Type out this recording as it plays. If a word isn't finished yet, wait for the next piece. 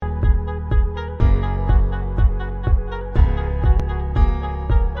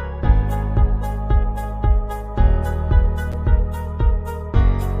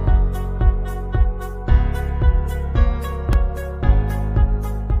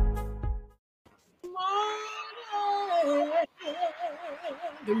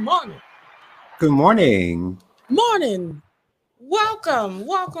Good morning. Good morning. Morning.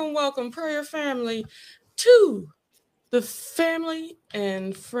 Welcome, prayer family, to the Family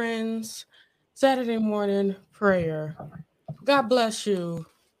and Friends Saturday morning prayer. God bless you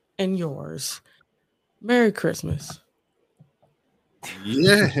and yours. Merry Christmas.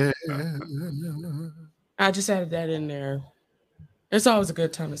 Yeah. I just added that in there. It's always a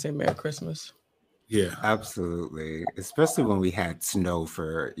good time to say Merry Christmas. Yeah. Absolutely. Especially when we had snow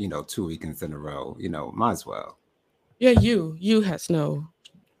for, 2 weekends in a row. Might as well. Yeah, you had snow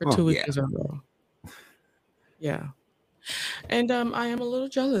for Oh, two yeah. weekends in a row. Yeah, and I am a little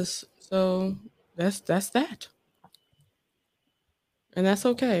jealous. So that's that, and that's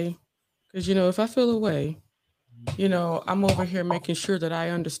okay. Because if I feel away, I'm over here making sure that I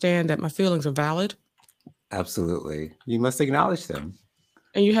understand that my feelings are valid, Absolutely. You must acknowledge them.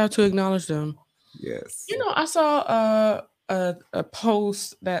 and you have to acknowledge them. Yes. I saw a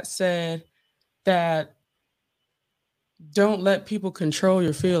post that said that don't let people control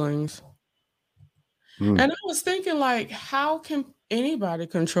your feelings, Mm, and I was thinking like, how can anybody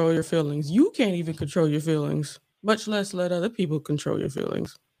control your feelings? You can't even control your feelings, much less let other people control your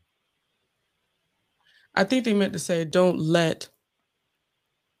feelings. I think they meant to say don't let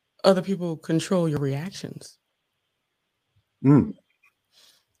other people control your reactions. mm,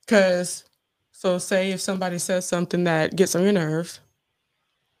 Because, so say if somebody says something that gets on your nerves,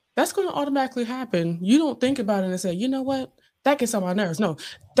 that's going to automatically happen. You don't think about it and say, you know what? That gets on my nerves. No,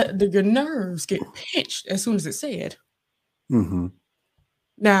 your nerves get pinched as soon as it's said. mm-hmm.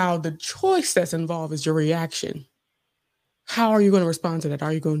 Now, the choice that's involved is your reaction. How are you going to respond to that?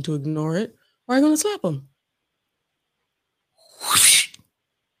 Are you going to ignore it or are you going to slap them?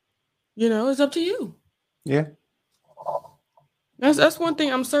 It's up to you. Yeah. That's one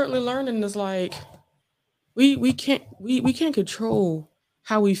thing I'm certainly learning is like we can't control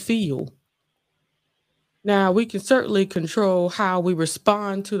how we feel. Now we can certainly control how we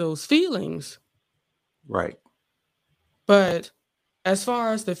respond to those feelings, Right. but as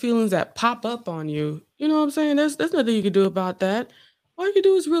far as the feelings that pop up on you, you know what I'm saying? There's nothing you can do about that. All you can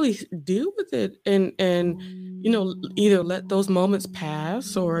do is really deal with it and either let those moments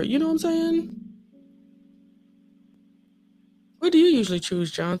pass or you know what I'm saying? What do you usually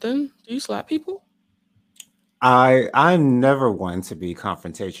choose, Jonathan? Do you slap people? I'm never one to be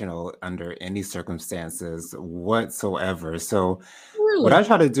confrontational under any circumstances whatsoever. So what I Really?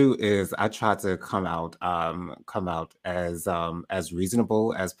 try to do is I try to come out as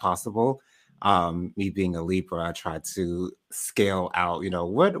reasonable as possible. Me being a Libra, I try to scale out,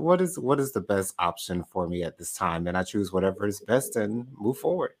 what is the best option for me at this time, and I choose whatever is best and move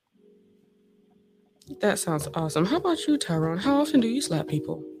forward. That sounds awesome. How about you, Tyrone? How often do you slap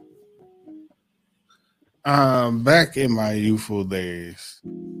people? Back in my youthful days,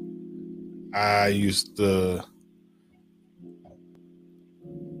 I used to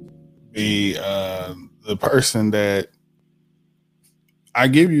be the person that I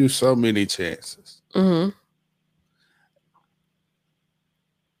give you so many chances, Mm-hmm.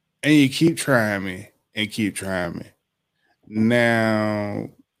 and you keep trying me and keep trying me. Now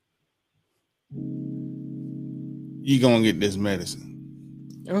you gonna get this medicine.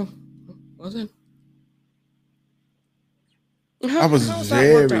 Oh, was it? I was How's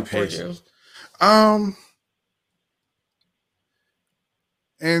that worked very out for patient. you? Um,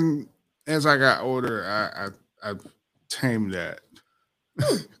 and as I got older, I tamed that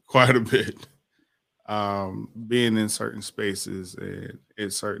quite a bit. Being in certain spaces and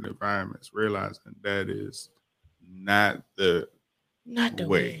in certain environments, realizing that is not the Not the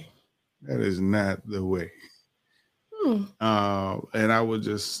way. way. That is not the way. Hmm. And I would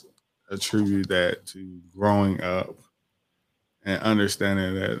just attribute that to growing up and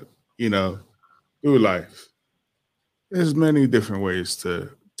understanding that, you know, through life, there's many different ways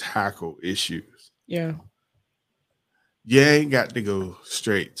to tackle issues. Yeah. You ain't got to go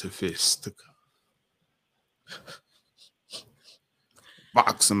straight to fist to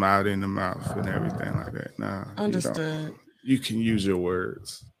box them out in the mouth and everything like that. Nah, you don't. Understood. You can use your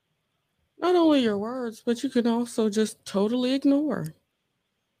words. Not only your words, but you can also just totally ignore.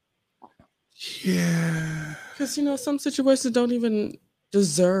 Yeah. Because, some situations don't even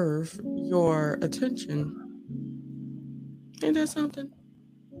deserve your attention. Ain't that something?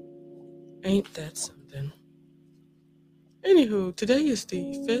 Ain't that something? Anywho, today is the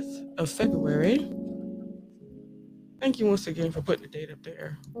 5th of February. Thank you once again for putting the date up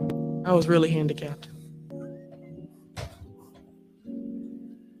there. I was really handicapped.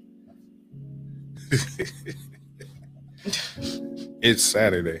 It's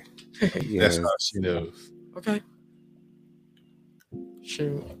Saturday. That's Yeah. how Yes. she knows. Okay.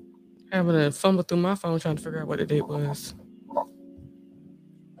 Shoot. Having to fumble through my phone trying to figure out what the date was.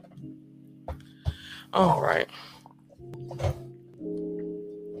 All right.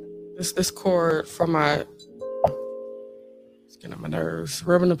 This cord from my, it's getting on my nerves.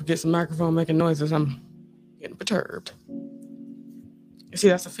 Rubbing up against the microphone, making noises. I'm getting perturbed. You see,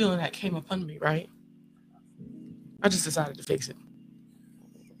 that's a feeling that came upon me, right? I just decided to fix it.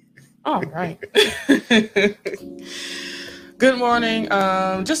 All right. Good morning.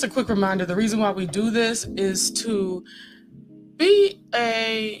 Just a quick reminder, the reason why we do this is to be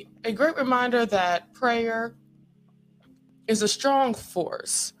a great reminder that prayer is a strong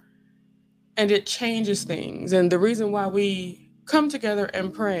force and it changes things. And the reason why we come together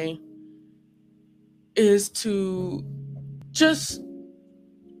and pray is to just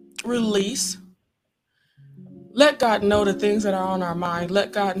release, let God know the things that are on our mind,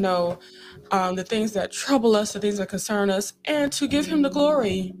 let God know the things that trouble us, the things that concern us, and to give him the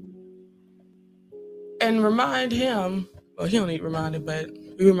glory and remind him, well, he don't need reminded, but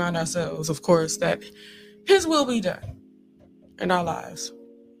we remind ourselves, of course, that his will be done in our lives.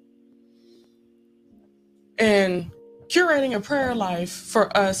 And curating a prayer life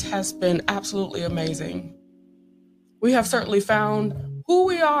for us has been absolutely amazing. We have certainly found who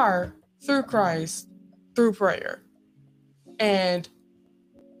we are through Christ, through prayer. And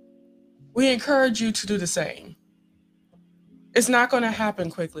we encourage you to do the same. It's not going to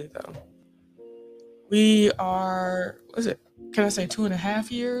happen quickly, though. We are, can I say 2.5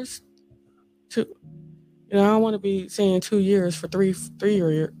 years? I don't want to be saying 2 years for three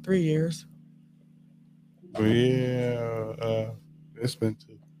years. Yeah, it's been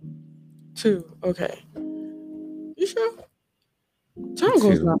 2. 2, okay. You sure? Time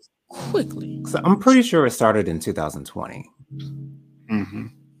goes by quickly. So I'm pretty sure it started in 2020. Mm-hmm.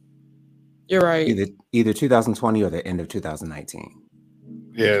 You're right. Either 2020 or the end of 2019.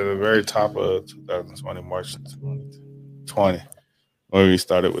 Yeah, the very top of 2020, March 2020, when we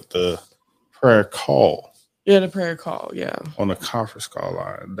started with the prayer call. Yeah, the prayer call, yeah. On the conference call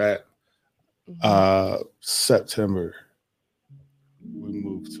line. That September, we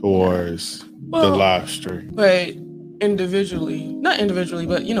moved towards the live stream. But not individually,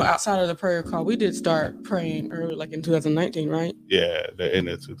 but outside of the prayer call, we did start praying early, like in 2019, right? Yeah, the end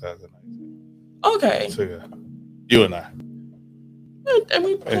of 2019. Okay. So, you and I. And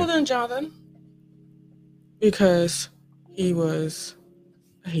we pulled in Jonathan because he was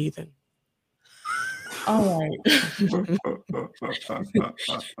a heathen. All right.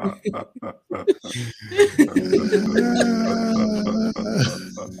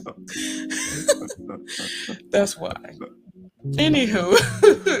 That's why. Anywho,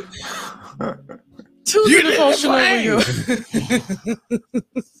 to the devotional wheel.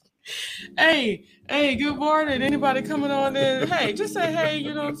 Hey, good morning. Anybody coming on in? Hey, just say hey,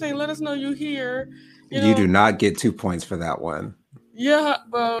 you know what I'm saying? Let us know you here. You do not get 2 points for that one. Yeah,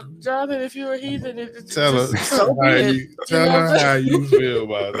 well, Jonathan, if you're a heathen, tell her how you feel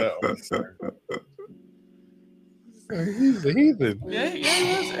about that one, sir. He's a heathen. Yeah, he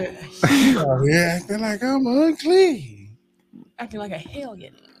is. Yeah, acting like I'm unclean. Acting like a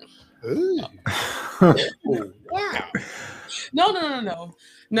hellion. Wow.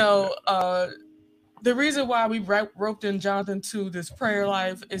 No. The reason why we roped in Jonathan to this prayer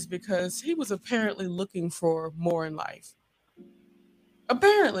life is because he was apparently looking for more in life.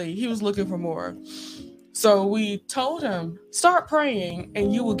 Apparently, he was looking for more. So we told him, start praying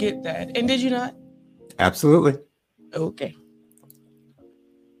and you will get that. And did you not? Absolutely. Okay.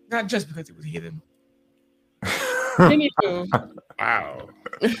 Not just because he was heathen. Anywho. Wow.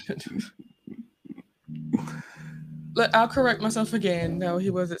 I'll correct myself again. No, he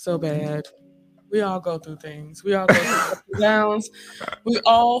wasn't so bad. We all go through things. We all go through ups and downs. We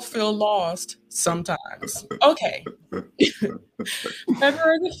all feel lost sometimes. Okay.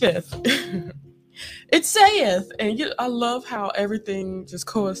 February the 5th. It saith, and I love how everything just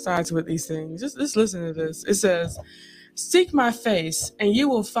coincides with these things. Just listen to this. It says, seek my face, and you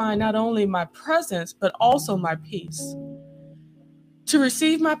will find not only my presence, but also my peace. To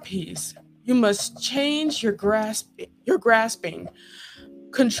receive my peace, you must change your grasping,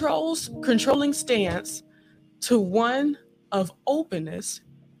 controlling stance to one of openness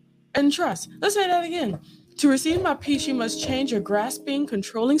and trust. Let's say that again. To receive my peace, you must change your grasping,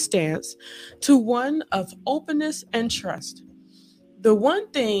 controlling stance to one of openness and trust. The one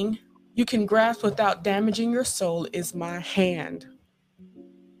thing you can grasp without damaging your soul is my hand.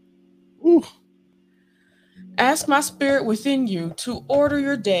 Ooh. Ask my spirit within you to order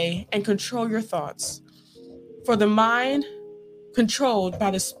your day and control your thoughts. For the mind controlled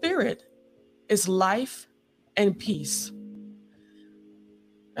by the spirit is life and peace.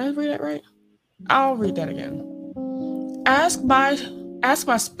 Did I read that right? I'll read that again. Ask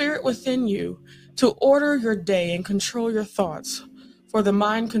my spirit within you to order your day and control your thoughts, for the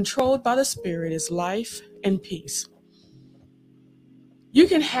mind controlled by the spirit is life and peace. You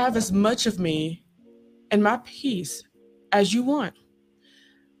can have as much of me and my peace as you want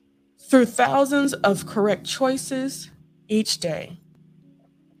through thousands of correct choices each day.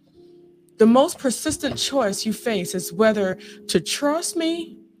 The most persistent choice you face is whether to trust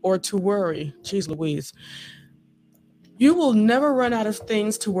me or to worry. Jeez Louise. You will never run out of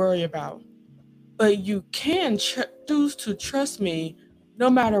things to worry about, but you can choose to trust me no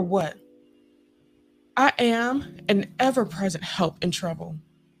matter what. I am an ever present help in trouble.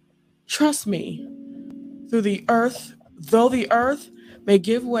 Trust me. Through the earth, though the earth may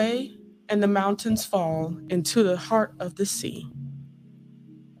give way and the mountains fall into the heart of the sea.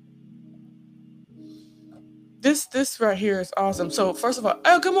 This right here is awesome. So first of all,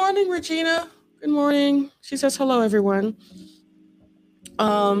 oh, good morning, Regina. Good morning. She says hello, everyone.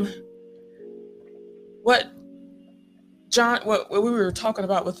 What we were talking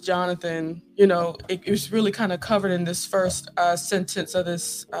about with Jonathan, it was really kind of covered in this first sentence of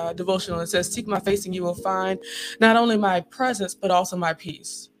this devotional. It says, "Seek my face and you will find not only my presence, but also my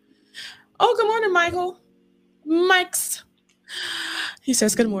peace." Oh, good morning, Michael. Mike's. He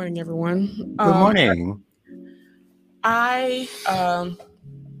says, "Good morning, everyone." Good morning.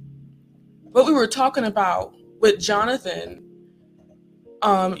 What we were talking about with Jonathan,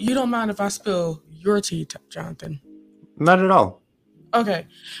 you don't mind if I spill your tea, Jonathan? Not at all. Okay.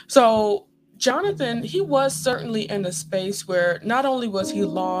 So Jonathan, he was certainly in a space where not only was he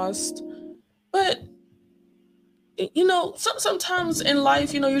lost, but sometimes in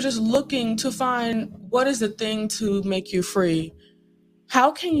life, you're just looking to find what is the thing to make you free.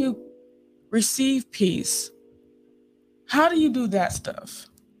 How can you receive peace? How do you do that stuff?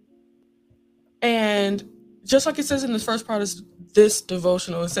 And just like it says in the first part of this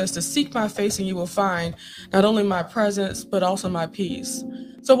devotional, it says to seek my face and you will find not only my presence, but also my peace.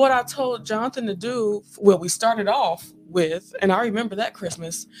 So what I told Jonathan to do, we started off with, and I remember that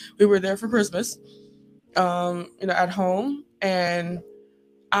Christmas, we were there for Christmas, at home, and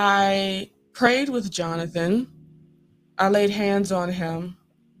I prayed with Jonathan. I laid hands on him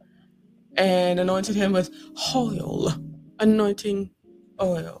and anointed him with anointing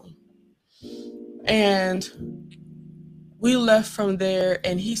oil. And we left from there,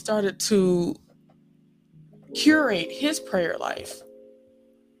 and he started to curate his prayer life.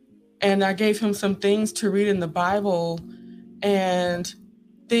 And I gave him some things to read in the Bible, and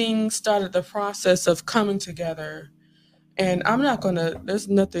things started the process of coming together. And there's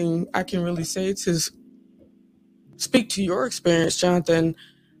nothing I can really say to speak to your experience, Jonathan.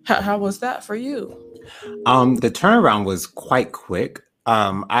 How was that for you? The turnaround was quite quick.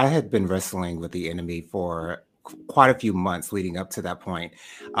 I had been wrestling with the enemy for quite a few months leading up to that point.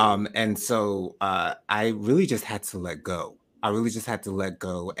 And so I really just had to let go. I really just had to let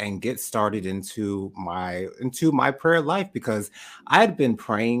go and get started into my prayer life, because I had been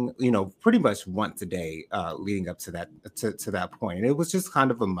praying, pretty much once a day leading up to that point. And it was just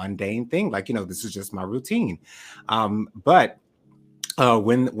kind of a mundane thing. Like, this is just my routine. But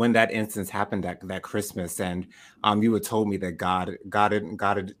when that instance happened, that Christmas, and you had told me that God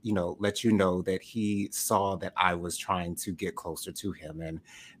had, let you know that He saw that I was trying to get closer to Him, and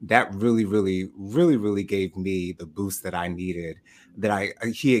that really, really, really, really gave me the boost that I needed.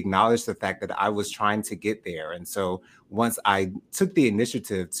 He acknowledged the fact that I was trying to get there, and so once I took the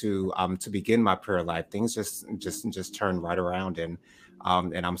initiative to begin my prayer life, things just turned right around, and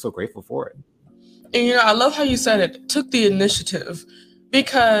I'm so grateful for it. And I love how you said it, took the initiative,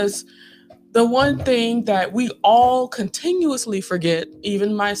 because the one thing that we all continuously forget,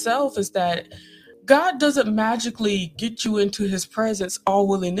 even myself, is that God doesn't magically get you into His presence all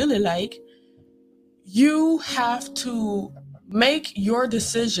willy-nilly like. You have to make your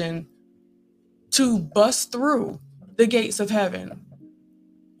decision to bust through the gates of heaven.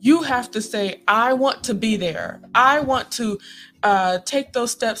 You have to say, I want to be there. I want to take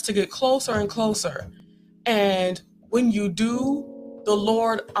those steps to get closer and closer. And when you do, the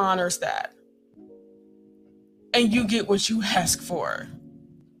Lord honors that. And you get what you ask for.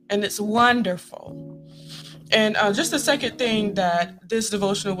 And it's wonderful. And just the second thing that this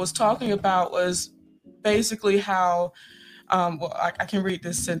devotional was talking about was basically how, I can read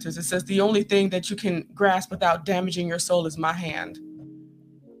this sentence. It says, the only thing that you can grasp without damaging your soul is my hand.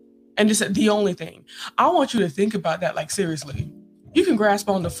 And it's the only thing. I want you to think about that, like, seriously. You can grasp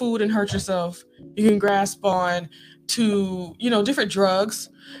on the food and hurt yourself. You can grasp on to, different drugs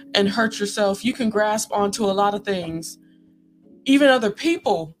and hurt yourself. You can grasp onto a lot of things. even other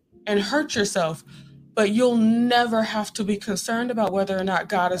people, and hurt yourself, but you'll never have to be concerned about whether or not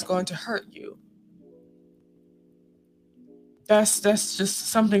God is going to hurt you. That's just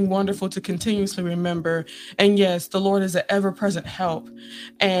something wonderful to continuously remember. And yes, the Lord is an ever-present help.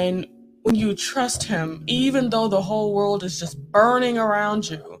 And when you trust him, even though the whole world is just burning around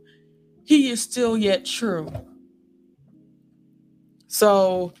you, he is still yet true.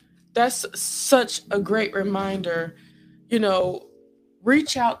 So that's such a great reminder.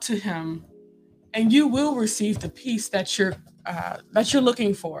 Reach out to him and you will receive the peace that you're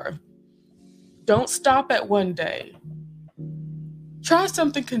looking for. Don't stop at one day. Try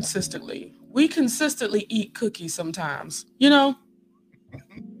something consistently. We consistently eat cookies sometimes,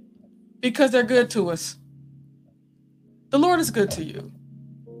 because they're good to us. The Lord is good to you.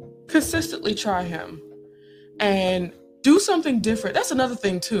 Consistently try him and do something different. That's another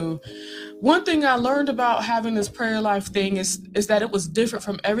thing too. One thing I learned about having this prayer life thing is that it was different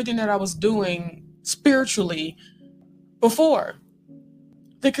from everything that I was doing spiritually before.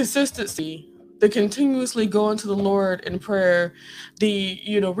 The consistency, the continuously going to the Lord in prayer, the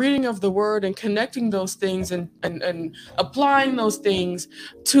reading of the word and connecting those things and applying those things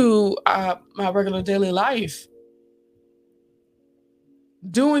to my regular daily life.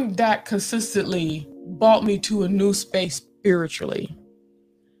 Doing that consistently brought me to a new space spiritually.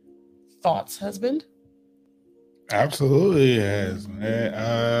 Thoughts, husband? Absolutely has, man.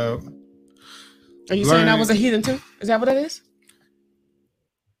 Are you saying I was a heathen too? Is that what it is?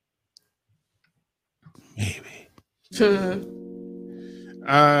 Maybe.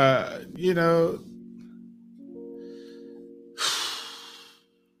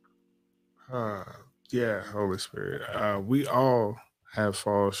 Yeah, Holy Spirit. We all have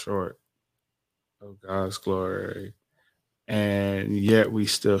fallen short of God's glory, and yet we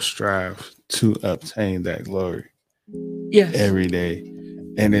still strive to obtain that glory. Yes. Every day.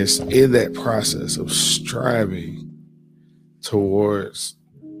 And it's in that process of striving towards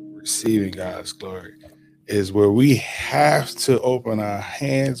receiving God's glory is where we have to open our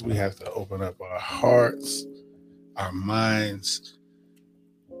hands, we have to open up our hearts, our minds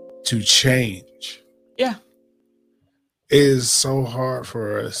to change. Yeah. It is so hard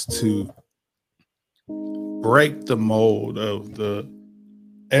for us to break the mold of the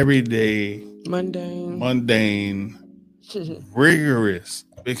everyday, mundane, rigorous,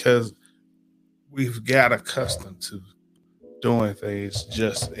 because we've got accustomed to doing things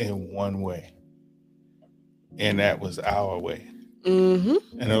just in one way. And that was our way.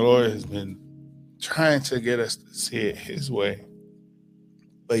 Mm-hmm. And the Lord has been trying to get us to see it his way.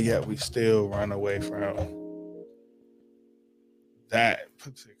 But yet we still run away from that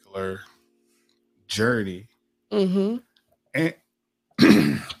particular journey. Mm-hmm. And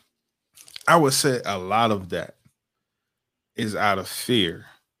I would say a lot of that is out of fear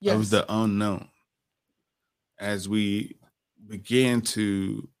of the unknown. As we begin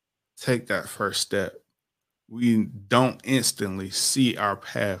to take that first step, we don't instantly see our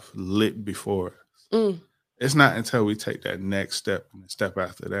path lit before us. It's not until we take that next step and the step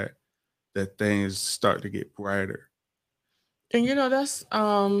after that that things start to get brighter. And that's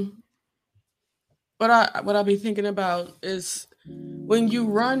what I be thinking about is when you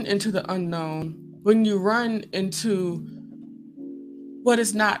run into the unknown, when you run into what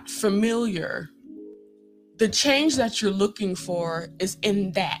is not familiar, the change that you're looking for is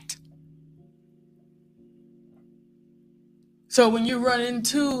in that. So when you run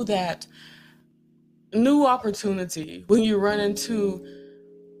into that new opportunity, when you run into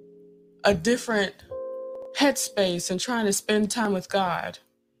a different headspace and trying to spend time with God,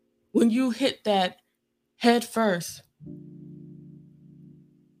 when you hit that head first,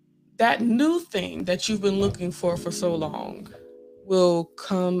 that new thing that you've been looking for so long will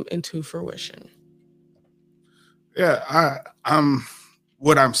come into fruition. Yeah, I'm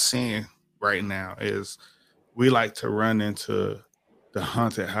what I'm seeing right now is we like to run into the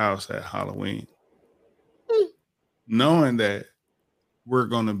haunted house at Halloween, knowing that we're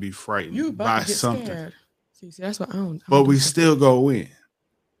going to be frightened by something. Scared. See, that's what I don't. But we still go in,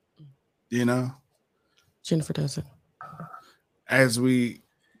 Jennifer doesn't. As we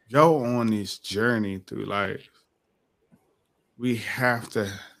go on this journey through life, we have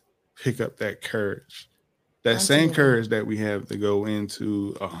to pick up that courage. That same courage that we have to go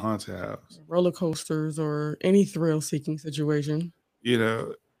into a haunted house, roller coasters, or any thrill-seeking situation.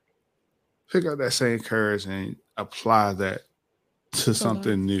 Pick up that same courage and apply that to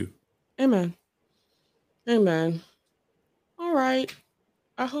something new. Amen. Amen. All right.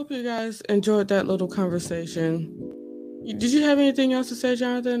 I hope you guys enjoyed that little conversation. Did you have anything else to say,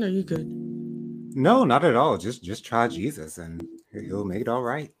 Jonathan? Or are you good? No, not at all. Just try Jesus, and he'll make it all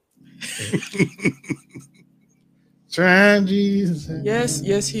right. Try Jesus.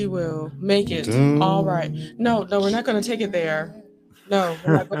 Yes, he will make it all right. No, we're not going to take it there. No,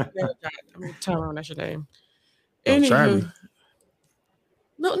 we're not going there. I mean, Tyrone, that's your name. Don't try me. Anywho,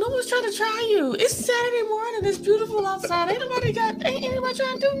 no one's trying to try you. It's Saturday morning. It's beautiful outside. Ain't anybody trying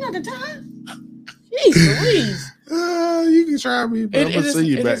to do nothing, Ty. Jeez Louise. You can try me, but I'm gonna send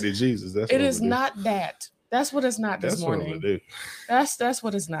you back to Jesus. It is not that. That's what it's not this morning. That's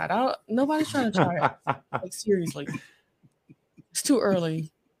what it's not. Nobody's trying to try it. Like, seriously. It's too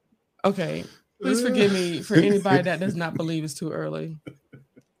early. Okay. Please forgive me for anybody that does not believe it's too early.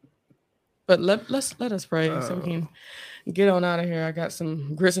 But let us pray so we can get on out of here. I got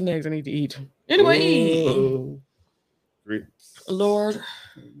some grits and eggs I need to eat. Anyway, eat. Lord.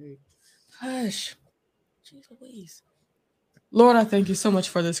 Hush. Jeez Louise. Lord, I thank you so much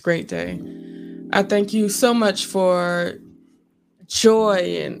for this great day. I thank you so much for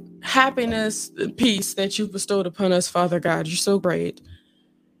joy and happiness and peace that you've bestowed upon us, Father God. You're so great.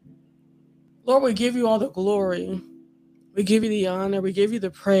 Lord, we give you all the glory. We give you the honor. We give you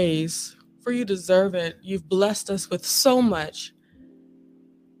the praise, for you deserve it. You've blessed us with so much.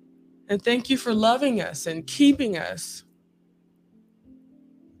 And thank you for loving us and keeping us.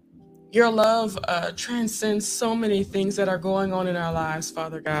 Your love transcends so many things that are going on in our lives,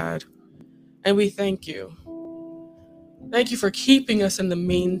 Father God. And we thank you. Thank you for keeping us in the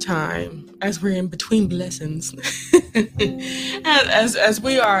meantime as we're in between blessings. as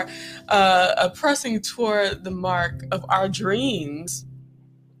we are pressing toward the mark of our dreams,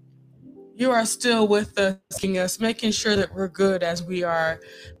 you are still with us, making sure that we're good as we are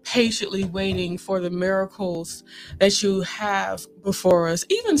patiently waiting for the miracles that you have before us,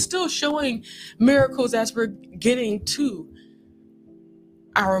 even still showing miracles as we're getting to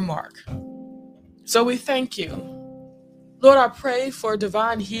our mark. So we thank you. Lord, I pray for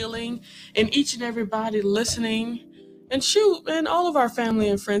divine healing in each and everybody listening, and all of our family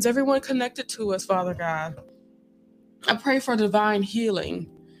and friends, everyone connected to us, Father God. I pray for divine healing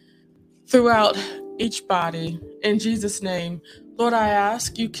throughout each body. In Jesus' name, Lord, I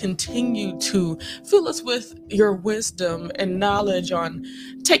ask you continue to fill us with your wisdom and knowledge on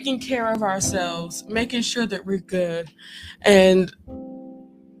taking care of ourselves, making sure that we're good, and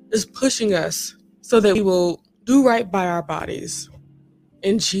is pushing us so that we will do right by our bodies.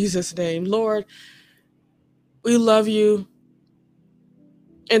 In Jesus' name, Lord, we love you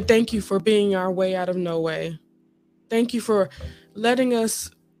and thank you for being our way out of no way. Thank you for letting us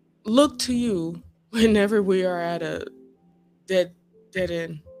look to you whenever we are at a dead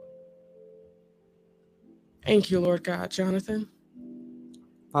end. Thank you, Lord God. Jonathan?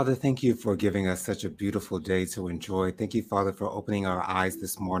 Father, thank you for giving us such a beautiful day to enjoy. Thank you, Father, for opening our eyes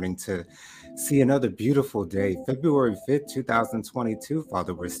this morning to see another beautiful day. February 5th, 2022,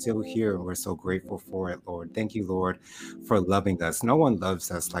 Father, we're still here and we're so grateful for it, Lord. Thank you, Lord, for loving us. No one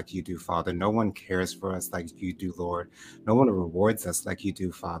loves us like you do, Father. No one cares for us like you do, Lord. No one rewards us like you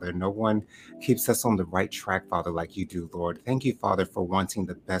do, Father. No one keeps us on the right track, Father, like you do, Lord. Thank you, Father, for wanting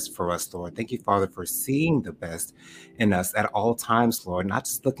the best for us, Lord. Thank you, Father, for seeing the best in us at all times, Lord, not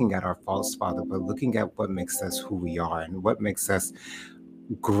just looking at our faults, Father, but looking at what makes us who we are and what makes us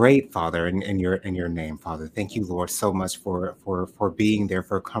great, Father, in your name, Father. Thank you, Lord, so much for being there,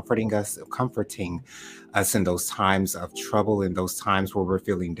 for comforting us in those times of trouble, in those times where we're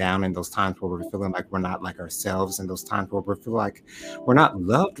feeling down, in those times where we're feeling like we're not like ourselves, in those times where we feel like we're not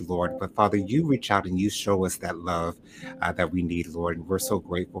loved, Lord. But Father, you reach out and you show us that love that we need, Lord, and we're so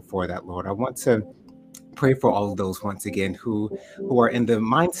grateful for that, Lord. I want to pray for all of those once again who are in the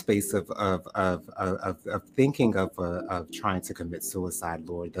mind space of thinking of trying to commit suicide,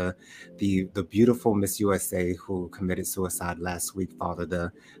 Lord. The beautiful Miss USA who committed suicide last week, Father.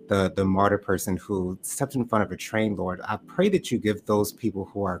 The martyr person who stepped in front of a train, Lord. I pray that you give those people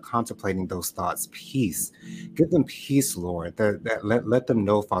who are contemplating those thoughts peace. Give them peace, Lord. Let them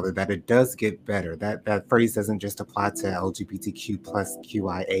know, Father, that it does get better. That phrase doesn't just apply to LGBTQ plus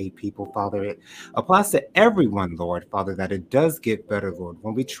QIA people, Father. It applies to everyone, Lord, Father, that it does get better, Lord.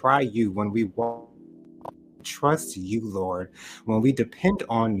 When we try you, when we trust you, Lord, when we depend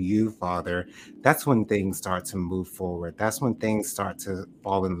on you, Father, that's when things start to move forward. That's when things start to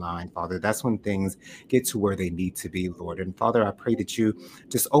fall in line, Father. That's when things get to where they need to be, Lord. And Father, I pray that you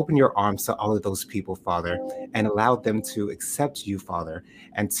just open your arms to all of those people, Father, and allow them to accept you, Father,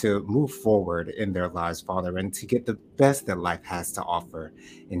 and to move forward in their lives, Father, and to get the best that life has to offer.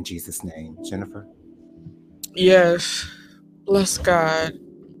 In Jesus' name. Jennifer? Yes. Bless God.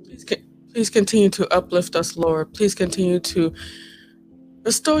 Please continue to uplift us, Lord. Please continue to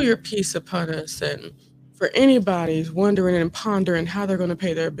bestow your peace upon us. And for anybody wondering and pondering how they're going to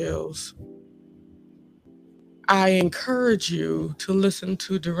pay their bills, I encourage you to listen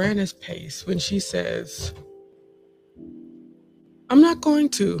to Duranice Pace when she says, I'm not going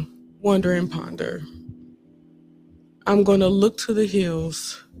to wonder and ponder. I'm going to look to the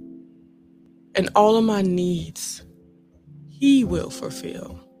hills, and all of my needs He will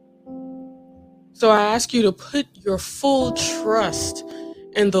fulfill. So I ask you to put your full trust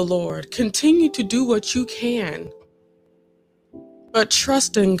in the Lord. Continue to do what you can, but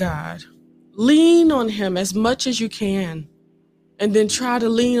trust in God. Lean on Him as much as you can, and then try to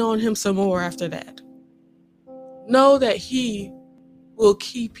lean on Him some more after that. Know that He will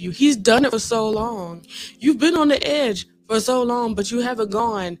keep you. He's done it for so long. You've been on the edge for so long, but you haven't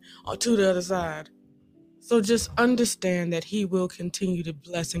gone to the other side. So just understand that He will continue to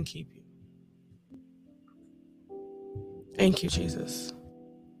bless and keep you. Thank you, Jesus.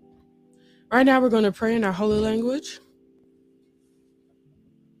 Right now, we're going to pray in our holy language.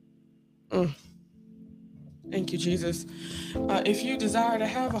 Thank you, Jesus. If you desire to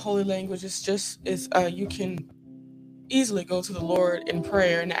have a holy language, you can easily go to the Lord in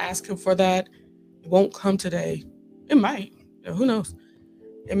prayer and ask Him for that. It won't come today. It might. Who knows?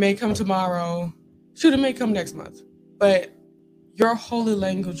 It may come tomorrow. Shoot, it may come next month. But your holy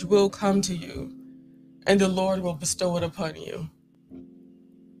language will come to you, and the Lord will bestow it upon you.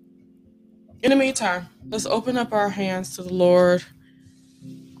 In the meantime, let's open up our hands to the Lord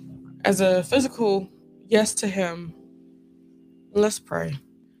as a physical yes to Him. Let's pray.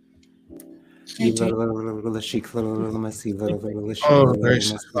 Oh,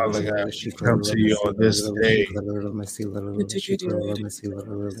 gracious Father God, we come to you on this day,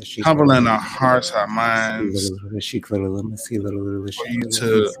 humbling our hearts, our minds, for you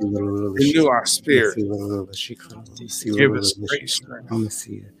to renew our spirit, give us great strength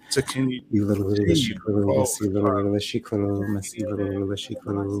to continue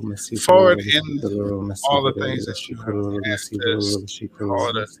forward in all the things that you have asked us,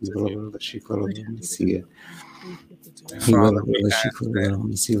 called us to do. Father, we ask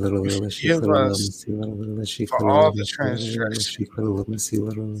that you forgive us for all the transgressions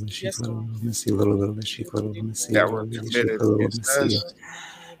that were committed against us,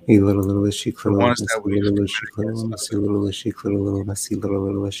 the ones that we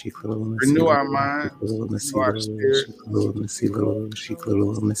renew our minds, renew our spirit,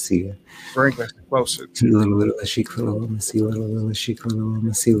 bring us closer to you.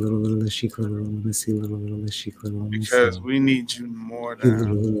 Because we need you more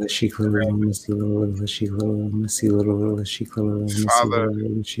than Father,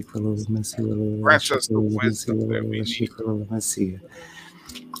 grant us the wisdom that we need. Grant us the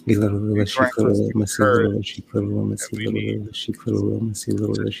courage that we need to do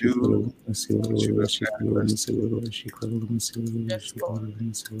what you have.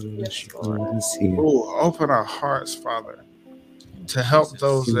 Oh, open our hearts, Father, to help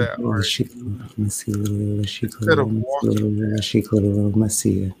those that are instead of walking.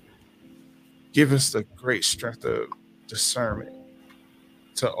 Give us the great strength of discernment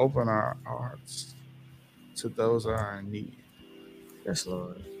to open our hearts to those that are in need. Yes,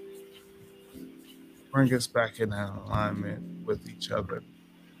 Lord. Bring us back in alignment with each other.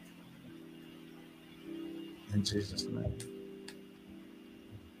 In Jesus' name.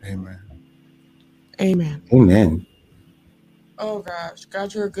 Amen. Amen. Amen. Oh, gosh.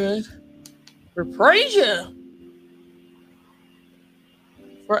 God, you're good. We praise you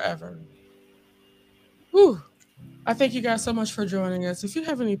forever. Whew. I thank you guys so much for joining us. If you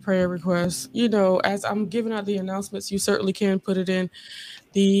have any prayer requests, as I'm giving out the announcements, you certainly can put it in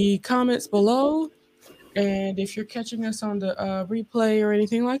the comments below. And if you're catching us on the replay or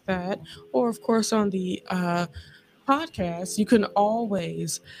anything like that, or of course on the podcast, you can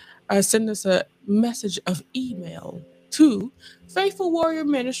always send us a message of email to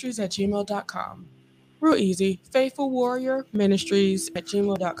faithfulwarriorministries@gmail.com. Real easy,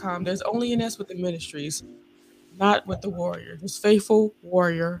 faithfulwarriorministries@gmail.com. There's only an S with the ministries, not with the warrior. It's Faithful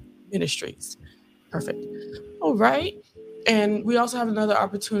Warrior Ministries. Perfect. All right. And we also have another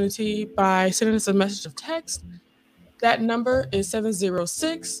opportunity by sending us a message of text. That number is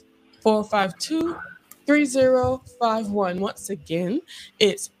 706-452-3051. Once again,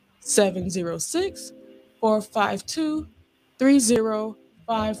 it's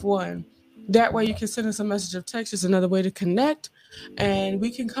 706-452-3051. That way you can send us a message of text. It's another way to connect, and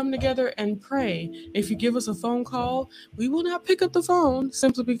we can come together and pray. If you give us a phone call, we will not pick up the phone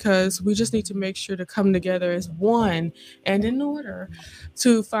simply because we just need to make sure to come together as one and in order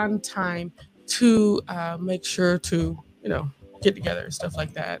to find time to make sure to, get together and stuff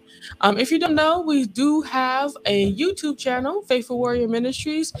like that. If you don't know, we do have a YouTube channel, Faithful Warrior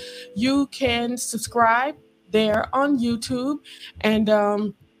Ministries. You can subscribe there on YouTube, and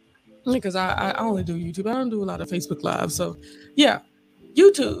because I only do YouTube, I don't do a lot of Facebook Live. So yeah,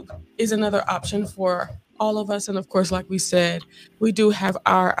 YouTube is another option for all of us, and of course, like we said, we do have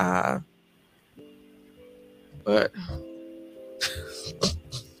our but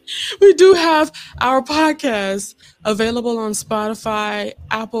we do have our podcast available on Spotify,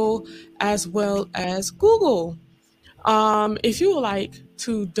 Apple, as well as Google. If you would like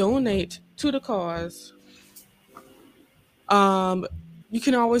to donate to the cause, you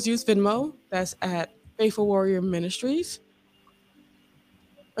can always use Venmo. That's at Faithful Warrior Ministries.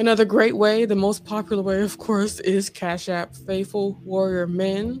 Another great way, the most popular way, of course, is Cash App Faithful Warrior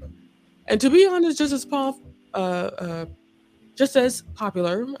Men. And to be honest, just as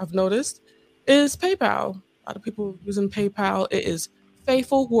popular, I've noticed, is PayPal. A lot of people using PayPal. It is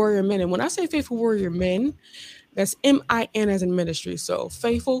Faithful Warrior Men. And when I say Faithful Warrior Men, that's MIN as in ministry. So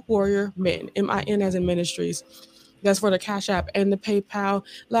Faithful Warrior Men, MIN as in ministries. That's for the Cash App and the PayPal.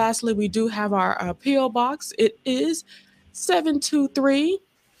 Lastly, we do have our P.O. Box. It is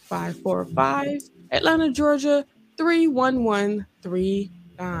 723-545, Atlanta, Georgia,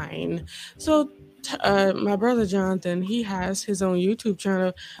 31139. So my brother Jonathan, he has his own YouTube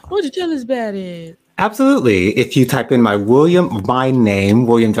channel. What would you tell us about it? Absolutely. If you type in my name,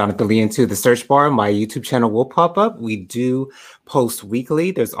 William Jonathan Lee, into the search bar, my YouTube channel will pop up. We do post weekly.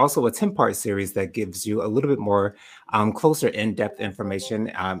 There's also a 10-part series that gives you a little bit more closer in-depth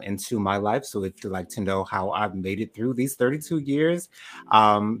information into my life. So if you'd like to know how I've made it through these 32 years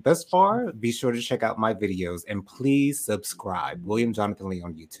thus far, be sure to check out my videos and please subscribe. William Jonathan Lee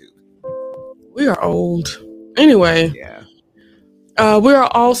on YouTube. We are old. Anyway. Yeah. We are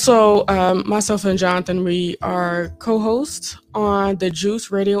also, myself and Jonathan, we are co-hosts on the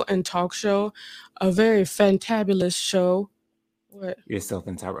Juice Radio and Talk Show, a very fantabulous show. What? Yourself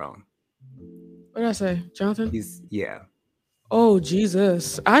and Tyrone. What did I say, Jonathan? Yeah. Oh,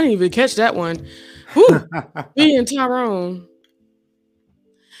 Jesus. I didn't even catch that one. Whew. Me and Tyrone.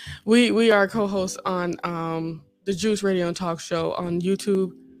 We are co-hosts on the Juice Radio and Talk Show on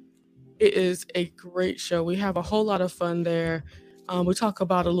YouTube. It is a great show. We have a whole lot of fun there. We talk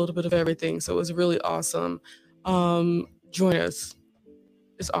about a little bit of everything, so it's really awesome. Join us.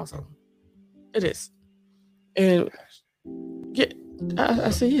 It's awesome. It is. And yeah,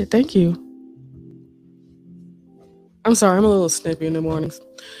 I see it. Thank you. I'm sorry, I'm a little snippy in the mornings.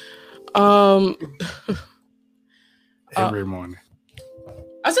 Every morning.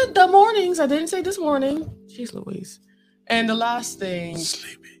 I said the mornings. I didn't say this morning. Jeez Louise. And the last thing.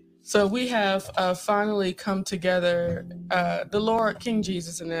 Sleepy. So we have finally come together, the Lord, King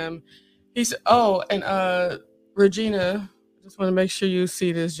Jesus, and them. He said, "Oh, and Regina, I just want to make sure you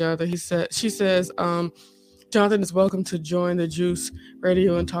see this, Jonathan." She says, Jonathan is welcome to join the Juice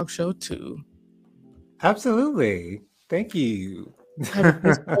Radio and Talk Show too. Absolutely, thank you. Have a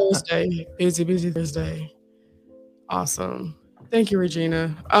busy Thursday, busy Thursday. Awesome, thank you,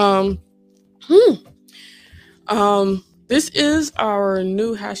 Regina. This is our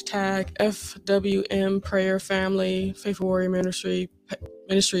new hashtag, FWM Prayer Family, Faithful Warrior Ministries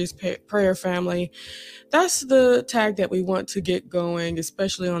Prayer Family. That's the tag that we want to get going,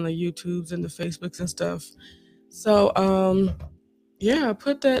 especially on the YouTubes and the Facebooks and stuff. So, yeah,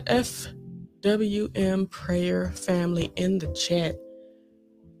 put that FWM Prayer Family in the chat.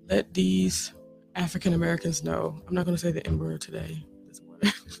 Let these African Americans know. I'm not going to say the N word today, this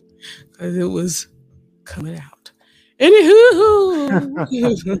morning, because it was coming out. Anywho,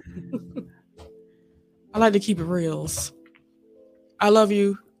 I like to keep it reals. I love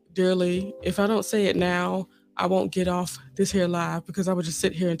you dearly. If I don't say it now, I won't get off this here live because I would just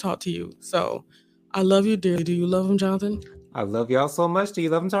sit here and talk to you. So I love you dearly. Do you love him, Jonathan? I love y'all so much. Do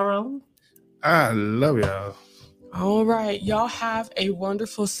you love him, Tyrone? I love y'all. All right. Y'all have a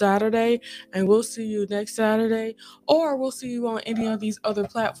wonderful Saturday, and we'll see you next Saturday, or we'll see you on any of these other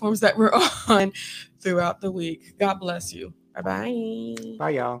platforms that we're on throughout the week. God bless you. Bye-bye. Bye,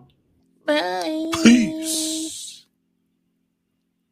 y'all. Bye. Peace.